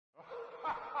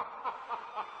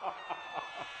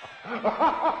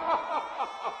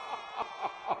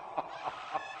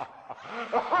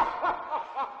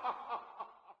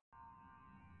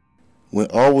When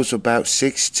I was about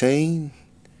 16,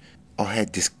 I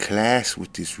had this class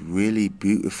with this really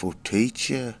beautiful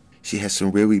teacher. She had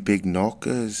some really big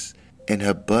knockers, and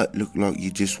her butt looked like you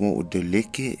just wanted to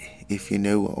lick it, if you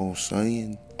know what I'm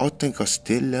saying. I think I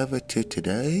still love her till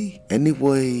today.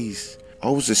 Anyways, I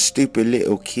was a stupid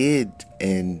little kid,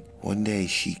 and one day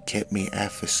she kept me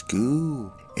after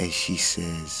school, and she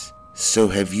says, "So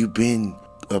have you been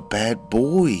a bad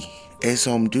boy as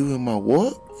I'm doing my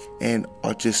work?" And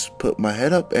I just put my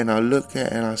head up and I look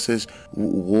at her and I says,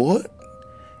 "What?"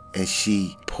 And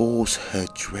she pulls her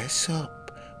dress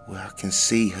up where I can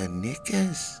see her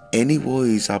knickers.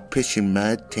 Anyways, I pitching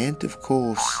mad tent, of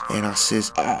course, and I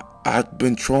says, I've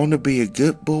been trying to be a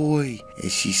good boy.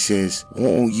 And she says,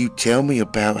 "Won't you tell me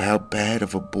about how bad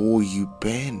of a boy you've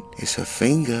been?" As her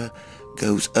finger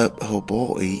goes up her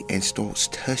body and starts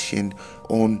touching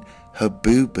on her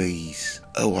boobies.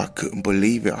 Oh, I couldn't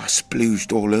believe it. I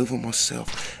splooged all over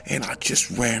myself and I just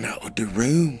ran out of the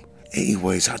room.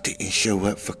 Anyways, I didn't show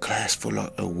up for class for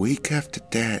like a week after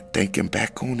that. Thinking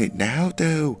back on it now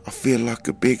though, I feel like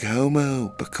a big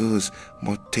homo because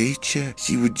my teacher,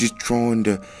 she was just trying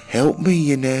to help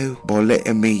me, by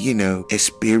letting me,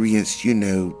 experience,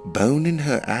 boning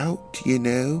her out,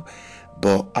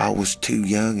 But I was too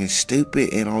young and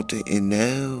stupid and I didn't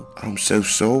know. I'm so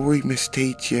sorry, Miss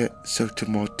Teacher. So to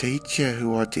my teacher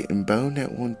who I didn't bone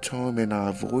at one time and I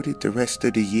avoided the rest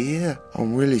of the year,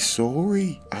 I'm really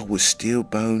sorry. I would still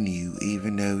bone you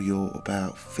even though you're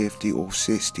about 50 or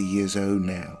 60 years old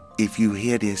now. If you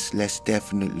hear this, let's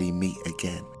definitely meet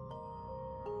again.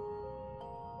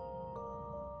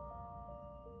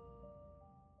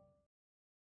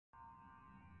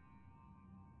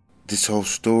 This whole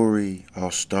story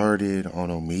all started on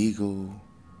Omegle.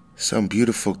 Some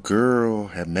beautiful girl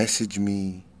had messaged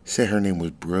me, said her name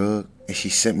was Brooke, and she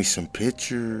sent me some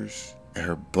pictures, and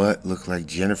her butt looked like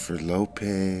Jennifer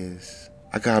Lopez.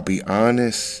 I gotta be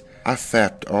honest, I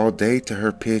fapped all day to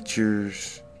her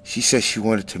pictures. She said she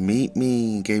wanted to meet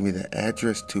me and gave me the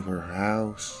address to her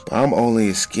house. But I'm only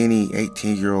a skinny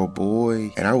 18-year-old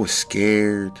boy, and I was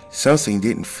scared. Something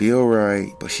didn't feel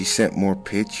right, but she sent more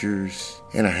pictures,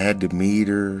 and I had to meet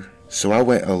her. So I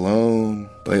went alone,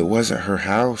 but it wasn't her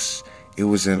house. It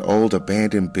was an old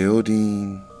abandoned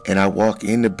building. And I walk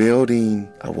in the building.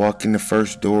 I walk in the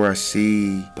first door I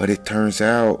see, but it turns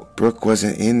out Brooke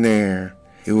wasn't in there.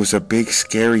 It was a big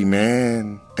scary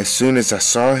man. As soon as I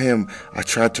saw him, I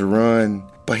tried to run,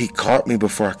 but he caught me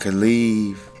before I could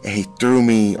leave. And he threw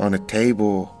me on a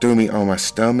table, threw me on my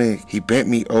stomach. He bent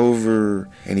me over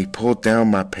and he pulled down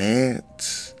my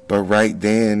pants. But right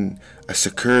then, a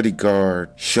security guard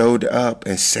showed up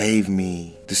and saved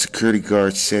me. The security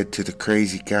guard said to the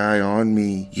crazy guy on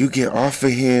me, "You get off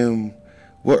of him.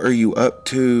 What are you up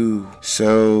to?"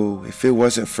 So, if it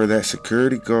wasn't for that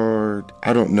security guard,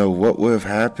 I don't know what would have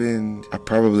happened. I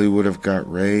probably would have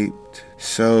got raped.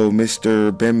 So,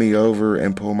 Mr. Bend me over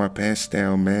and pull my pants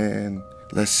down, man.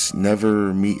 Let's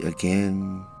never meet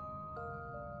again.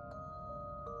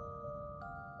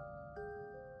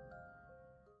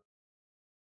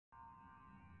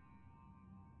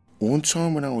 One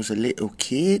time when I was a little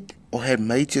kid, I had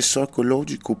major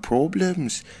psychological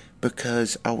problems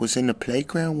because I was in the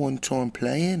playground one time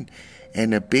playing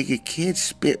and a bigger kid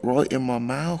spit right in my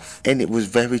mouth and it was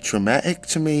very traumatic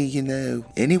to me,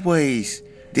 Anyways,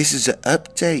 this is an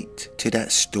update to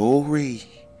that story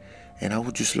and I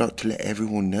would just like to let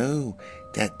everyone know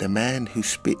that the man who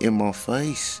spit in my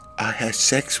face, I had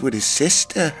sex with his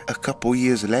sister a couple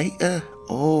years later.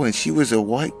 Oh, and she was a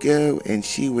white girl and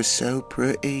she was so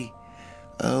pretty.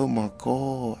 Oh my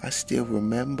God, I still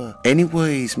remember.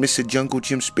 Anyways, Mr. Jungle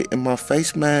Jim spit in my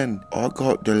face, man. I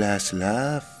got the last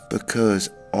laugh because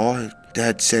I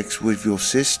had sex with your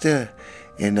sister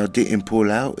and I didn't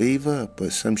pull out either.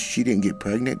 But she didn't get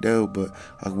pregnant though, but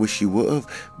I wish she would have.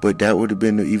 But that would have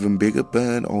been an even bigger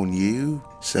burn on you.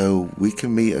 So we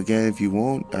can meet again if you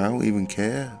want. I don't even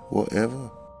care.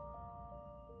 Whatever.